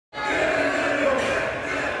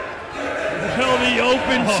The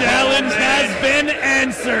open challenge has been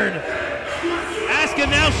answered. Asuka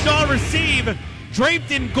now shall receive.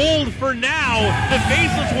 Draped in gold for now. The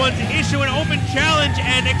Faceless ones issue an open challenge,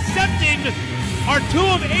 and accepting are two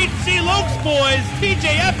of HC Loke's boys,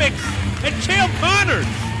 TJ Epixx and Chael Connors.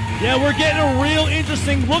 Yeah, we're getting a real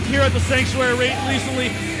interesting look here at the Sanctuary recently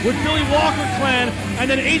with Billy Walker Clan,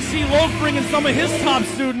 and then HC Loke bringing some of his top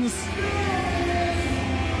students.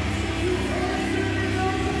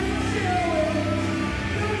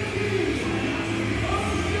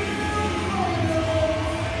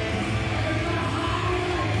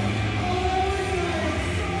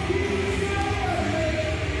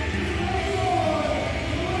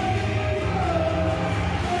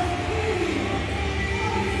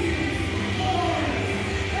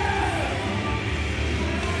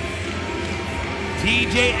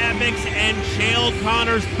 TJ Epixx and Chael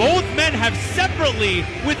Connors, both men have separately,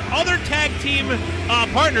 with other tag team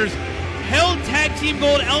partners, held tag team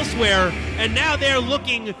gold elsewhere, and now they're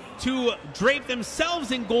looking to drape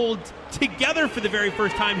themselves in gold together for the very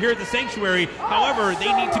first time here at the Sanctuary. However,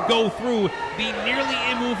 they need to go through the nearly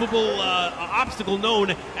immovable obstacle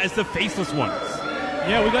known as the Faceless ones.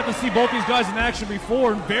 Yeah, we got to see both these guys in action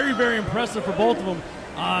before, and very, very impressive for both of them.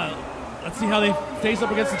 Let's see how they face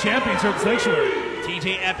up against the champions here at the Sanctuary.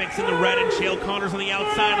 TJ Epixx in the red and Chael Connors on the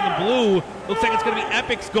outside in the blue. Looks like it's going to be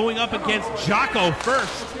Epixx going up against Jocko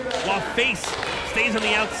first, while Face stays on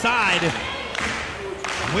the outside,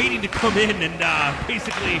 waiting to come in and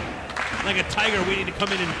basically, like a tiger, waiting to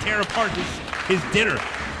come in and tear apart his dinner.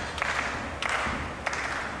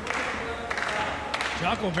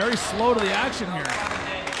 Jocko very slow to the action here.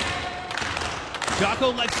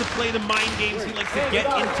 Jocko likes to play the mind games. He likes to get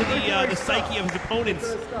into the psyche of his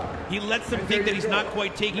opponents. He lets them think that he's not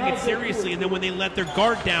quite taking it seriously, and then when they let their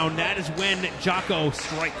guard down, that is when Jocko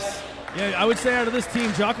strikes. Yeah, I would say out of this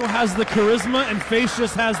team, Jocko has the charisma, and Face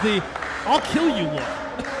just has the "I'll kill you" look.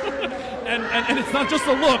 and it's not just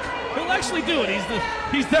a look; he'll actually do it.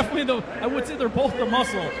 He's definitely the. I would say they're both the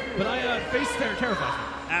muscle, but Face terrifies me.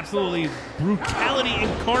 Absolutely, brutality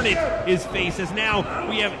incarnate is Face, as now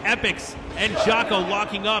we have Epixx and Jocko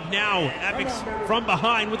locking up now. Epixx from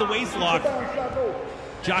behind with a waist lock.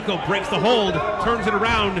 Jocko breaks the hold, turns it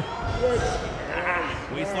around.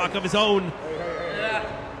 Waist lock of his own.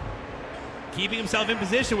 Keeping himself in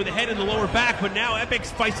position with the head in the lower back, but now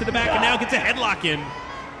Epixx fights to the back and now gets a headlock in.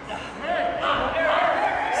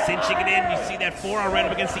 Cinching it in, you see that forearm right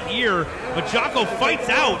up against the ear, but Jocko fights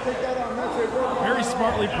out. Very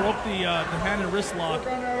smartly broke the hand and wrist lock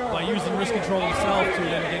by using wrist control himself to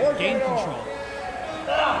then gain control.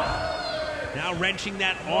 Now wrenching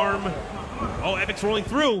that arm. Oh, Epixx rolling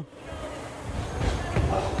through.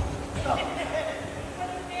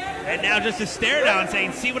 And now just a stare down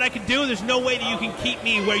saying, see what I can do? There's no way that you can keep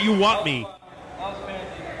me where you want me.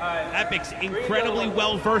 Epixx incredibly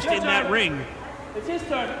well versed in that ring. It's his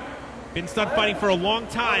turn. Been stunt fighting for a long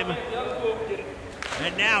time.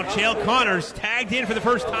 And now Chael Connors tagged in for the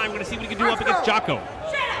first time. We're going to see what he can do up against Jocko.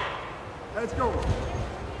 Let's go.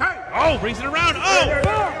 Hey! Oh, brings it around.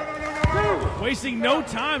 Oh! Wasting no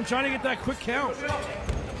time trying to get that quick count.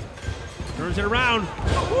 Turns it around.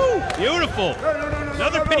 Woo! Beautiful.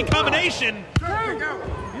 Another pinning combination.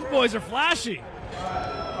 These boys are flashy.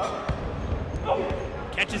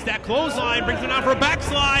 Catches that clothesline, brings it down for a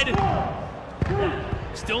backslide.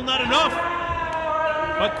 Still not enough,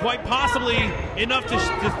 but quite possibly enough to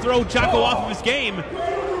throw Jocko off of his game.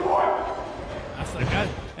 That's the guy.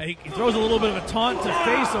 He throws a little bit of a taunt to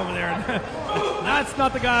Face over there. And that's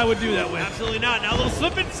not the guy I would do that with. Absolutely not. Now a little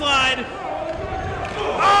slip and slide.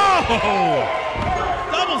 Oh!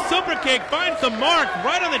 Double super kick finds the mark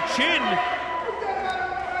right on the chin.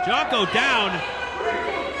 Jocko down.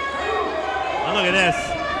 Oh, look at this.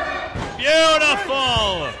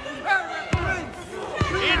 Beautiful.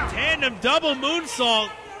 In tandem, double moonsault.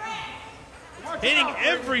 Hitting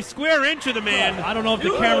every square inch of the man. I don't know if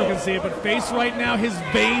the camera can see it, but Face right now, his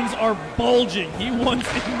veins are bulging. He wants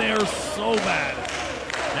in there so bad.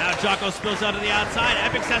 Now Jocko spills out to the outside.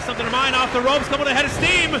 Epixx has something in mind. Off the ropes, coming ahead of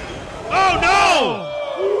steam. Oh no!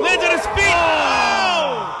 Lands on his feet.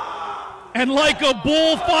 Oh! And like a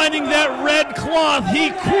bull finding that red cloth, he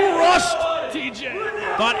crushed TJ.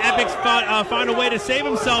 Thought Epixx found a way to save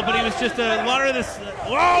himself, but he was just a lot of this.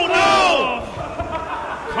 Oh no!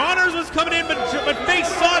 Connors was coming in, but Face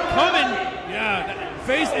saw it coming. Yeah,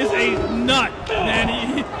 Face is a nut,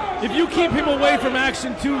 man. If you keep him away from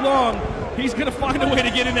action too long, he's going to find a way to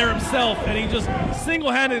get in there himself, and he just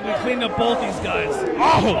single-handedly cleaned up both these guys.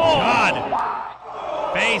 Oh,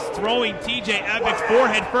 God. Face throwing TJ Epixx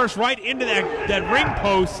forehead first right into that ring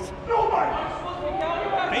post.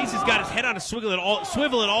 Face Face has got his head on a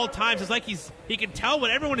swivel at all times. It's like he can tell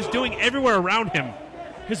what everyone is doing everywhere around him.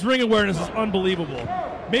 His ring awareness is unbelievable.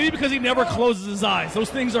 Maybe because he never closes his eyes. Those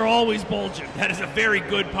things are always bulging. That is a very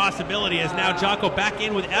good possibility, as now Jocko back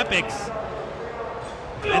in with Epixx.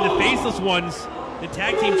 And the Faceless ones, the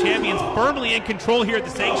tag team champions, firmly in control here at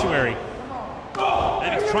the Sanctuary.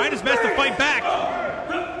 Epixx trying his best to fight back.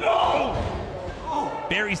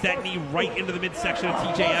 Buries that knee right into the midsection of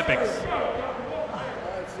TJ Epixx.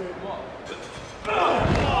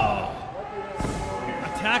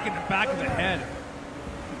 Attacking the back of the head.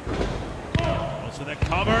 So the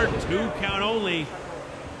cover, 2 count only.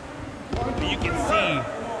 But you can see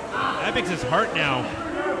Epixx's heart now.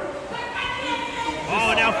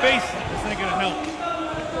 Oh, now Face. This ain't gonna help.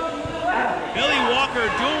 Billy Walker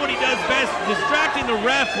doing what he does best, distracting the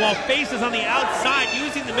ref while Face is on the outside,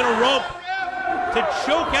 using the middle rope to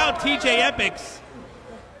choke out TJ Epixx.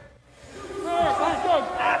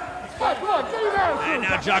 And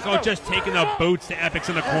now Jocko just taking the boots to Epixx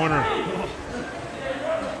in the corner.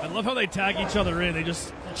 I love how they tag each other in. They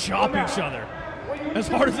just chop each other as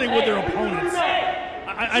hard as they would their opponents.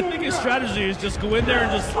 I think his strategy is just go in there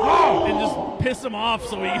and just piss him off,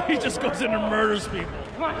 so he just goes in and murders people.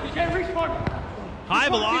 High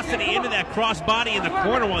velocity into that crossbody in the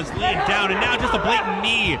corner was laying down, and now just a blatant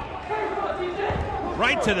knee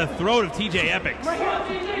right to the throat of TJ Epixx.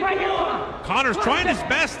 Connor's trying his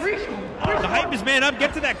best to hype his man up,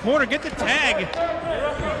 get to that corner, get the tag.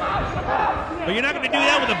 But you're not going to do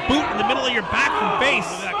that with a boot in the middle of your back from Face.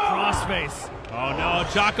 Look at that cross face. Oh no,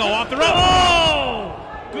 Jocko off the rope. Oh!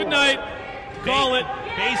 Good night. Call it.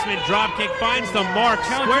 Basement dropkick finds the mark,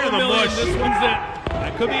 Count square to to a the million. bush. This one's it.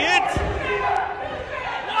 That could be it.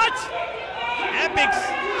 What? Epixx,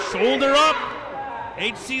 shoulder up.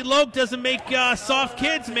 HC Loke doesn't make soft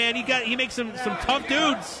kids, man. He makes some tough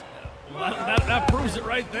dudes. That proves it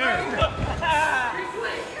right there.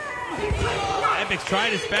 Epixx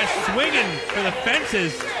tried his best, swinging for the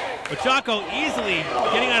fences, but Jocko easily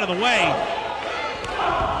getting out of the way.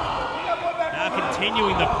 Now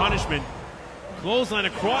continuing the punishment. Clothesline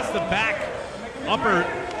across the back, upper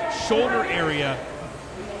shoulder area.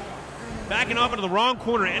 Backing off into the wrong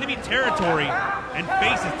corner, enemy territory, and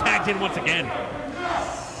Face is tagged in once again.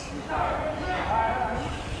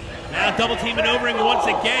 Now double team maneuvering once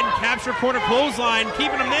again. Capture corner clothesline,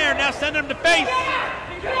 keeping him there. Now sending him to Face.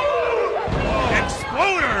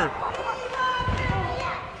 Exploder!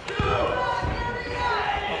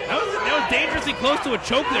 That was dangerously close to a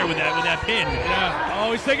choke there with that pin. Yeah.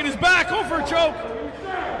 Oh, he's taking his back. Go for a choke.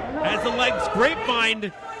 Has the legs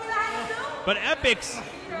grapevine, but Epixx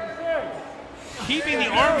keeping the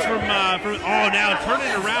arms from now turning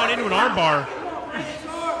it around into an armbar.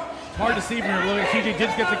 It's hard to see from here. Look, TJ did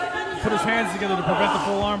get to put his hands together to prevent the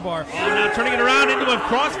full armbar. Oh, now turning it around into a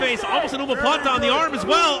crossface, almost an omoplata on the arm as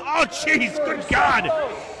well. Oh, jeez, good God.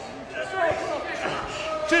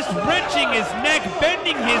 Just wrenching his neck,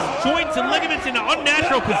 bending his joints and ligaments into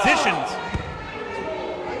unnatural positions.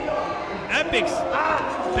 Epixx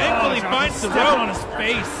thankfully finds the rope on his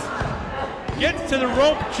face. Gets to the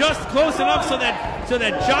rope just close enough so that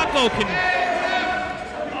Jocko can.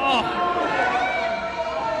 Oh,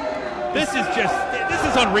 this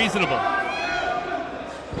is unreasonable.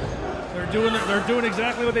 They're doing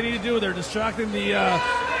exactly what they need to do. They're distracting the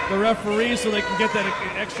referee so they can get that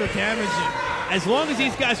extra damage in. As long as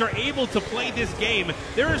these guys are able to play this game,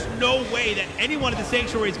 there is no way that anyone at the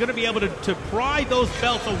Sanctuary is going to be able to pry those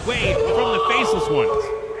belts away from the Faceless ones.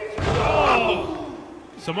 Oh.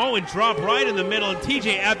 Samoan drop right in the middle, and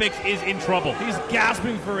TJ Epixx is in trouble. He's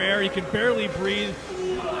gasping for air. He can barely breathe.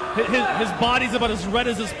 His body's about as red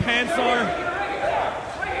as his pants are.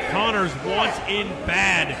 Connors wants in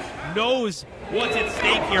bad. Knows what's at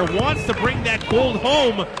stake here. Wants to bring that gold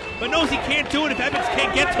home, but knows he can't do it if Epixx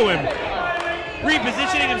can't get to him.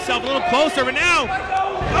 Repositioning himself a little closer, but now,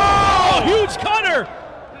 oh, huge cutter!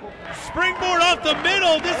 Springboard off the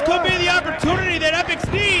middle. This could be the opportunity that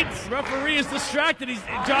Epixx needs. Referee is distracted.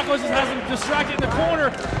 Jocko just has him distracted in the corner.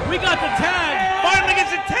 We got the tag. Finally gets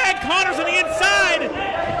the tag. Connors on the inside.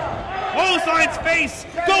 Clothesline's Face.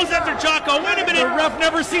 Goes after Jocko. Wait a minute. The ref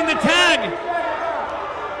never seen the tag.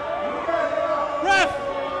 Ref,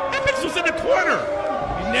 Epixx was in the corner.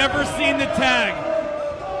 He never seen the tag.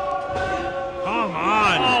 Come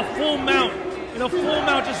on. Oh, full mount. In a full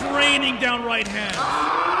mount, just raining down right hand.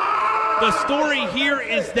 The story here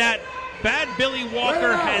is that Bad Billy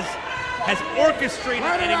Walker has orchestrated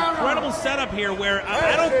an incredible setup here where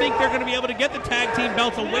I don't think they're going to be able to get the tag team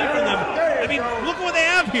belts away from them. I mean, look at what they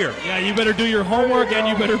have here. Yeah, you better do your homework and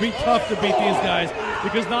you better be tough to beat these guys,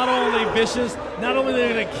 because not only are they vicious, not only are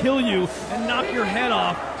they going to kill you and knock your head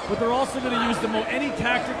off, but they're also going to use any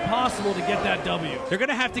tactic possible to get that W. They're going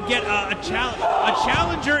to have to get a challenge. A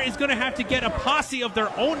challenger is going to have to get a posse of their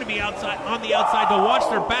own to be on the outside to watch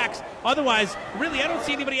their backs. Otherwise, really, I don't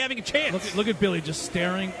see anybody having a chance. Look at Billy just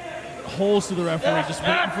staring holes to the referee, just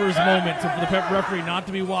waiting for his moment for the referee not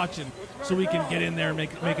to be watching, so he can get in there and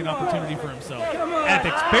make an opportunity for himself.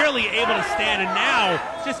 Epixx barely able to stand, and now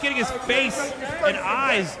just getting his face and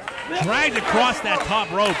eyes dragged across that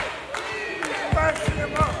top rope.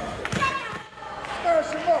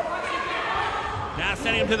 Now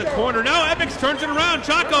sending him to the corner. No, Epixx turns it around.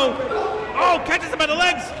 Chaco, catches him by the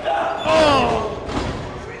legs.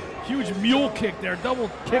 Huge mule kick there. Double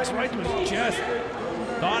kicks right to his chest.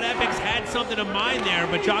 Thought Epixx had something in mind there,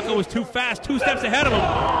 but Chaco was too fast, 2 steps ahead of him.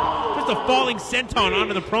 Just a falling senton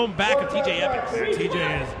onto the prone back of TJ Epixx.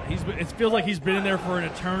 TJ is. It feels like he's been in there for an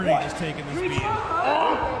eternity just taking this beat.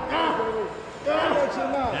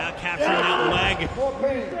 Now capturing that leg.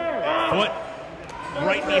 Foot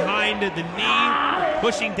right behind the knee,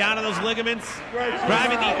 pushing down to those ligaments,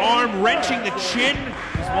 grabbing the arm, wrenching the chin.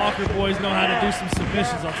 These Walker boys know how to do some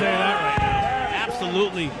submissions, I'll tell you that right now.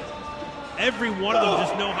 Absolutely. Every one of them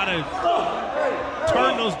just know how to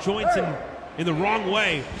turn those joints in the wrong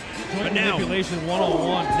way. But now, manipulation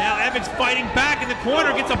 101. Now Epixx fighting back in the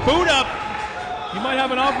corner, gets a boot up. He might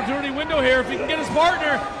have an opportunity window here if he can get his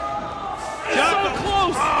partner. Chaco, so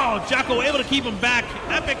close. Chaco able to keep him back.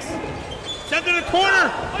 Epixx sent to the corner.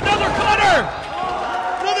 Another cutter.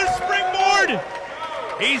 Another springboard.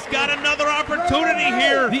 He's got another opportunity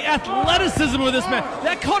here. The athleticism of this man.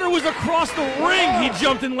 That cutter was across the ring. He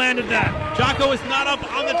jumped and landed that. Chaco is not up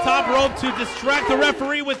on the top rope to distract the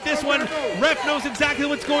referee with this one. Ref knows exactly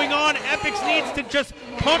what's going on. Epixx needs to just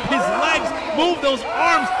pump his legs, move those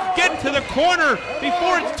arms, get to the corner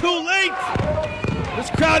before it's too late.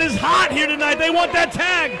 This crowd is hot here tonight. They want that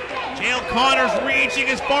tag. Chael Connors reaching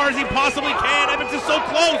as far as he possibly can. Epixx is so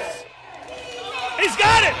close. He's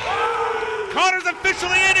got it. Connors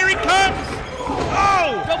officially in. Here he comes.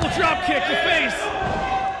 Double drop kick to face.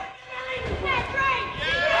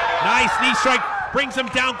 Nice knee strike. Brings him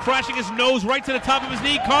down, crashing his nose right to the top of his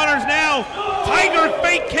knee. Connors now. Tiger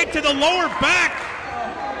fake kick to the lower back.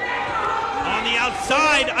 On the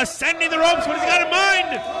outside, ascending the ropes. What has he got in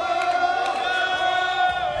mind?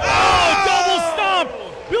 Double stomp.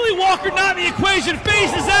 Billy Walker not in the equation.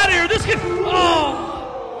 Face is out of here. This could.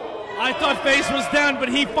 I thought Face was down, but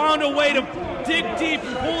he found a way to dig deep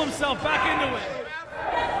and pull himself back into it.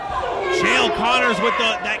 Chael Connors with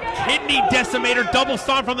that kidney decimator double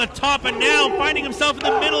stomp from the top, and now finding himself in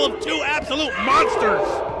the middle of 2 absolute monsters.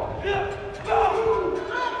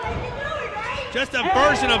 Just a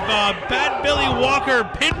version of Bad Billy Walker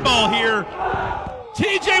pinball here.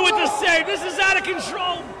 TJ with the save. This is out of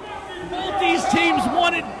control. Both these teams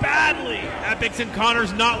want it badly. Epixx and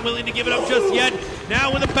Connors not willing to give it up just yet.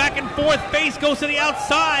 Now with a back and forth, Face goes to the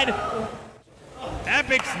outside.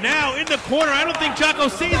 Epixx now in the corner. I don't think Chaco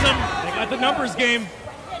sees him. They got the numbers game.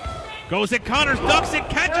 Goes at Connors, ducks it,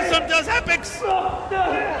 catches him, does Epixx.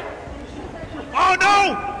 Oh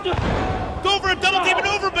no! Go for a double team and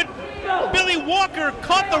over, but Billy Walker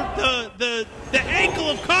caught the ankle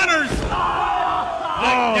of Connors.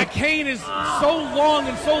 That cane is so long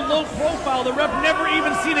and so low profile, the ref never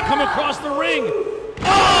even seen it come across the ring.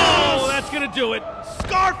 That's going to do it.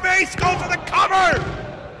 Scarface goes for the cover.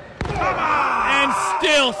 Come on. And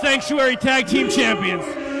still Sanctuary Tag Team Champions.